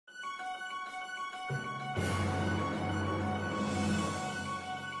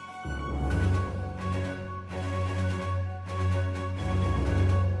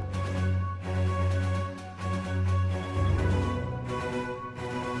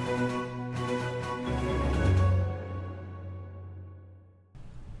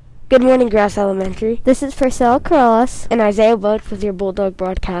Good morning, Grass Elementary. This is Priscilla Corrales and Isaiah Welch with your Bulldog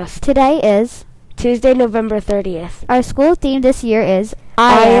broadcast. Today is Tuesday, November 30th. Our school theme this year is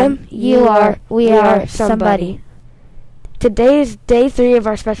I am, you are, we are somebody. Today is day 3 of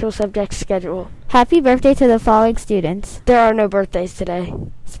our special subject schedule. Happy birthday to the following students. There are no birthdays today.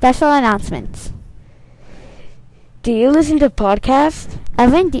 Special announcements. Do you listen to podcasts?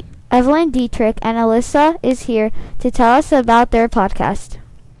 Evelyn Dietrich and Alyssa is here to tell us about their podcast.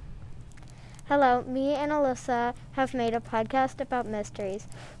 Hello, me and Alyssa have made a podcast about mysteries.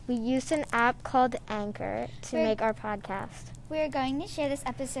 We used an app called Anchor to make our podcast. We are going to share this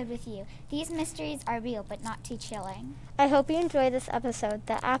episode with you. These mysteries are real, but not too chilling. I hope you enjoy this episode.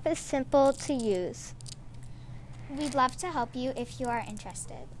 The app is simple to use. We'd love to help you if you are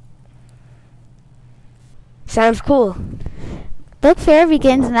interested. Sounds cool. Book fair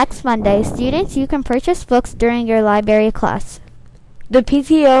begins next Monday. Students, you can purchase books during your library class. The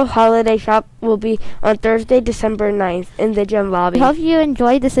PTO holiday shop will be on Thursday, December 9th in the gym lobby. We hope you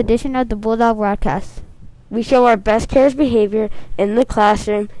enjoyed this edition of the Bulldog broadcast. We show our best cares behavior in the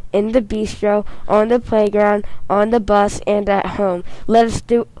classroom, in the bistro, on the playground, on the bus, and at home. Let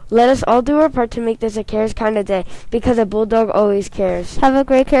us all do our part to make this a cares kind of day, because a Bulldog always cares. Have a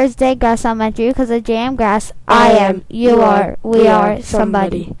great Cares Day, Grass Elementary, because of JM Grass. I am, you are, we are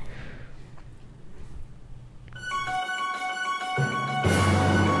somebody.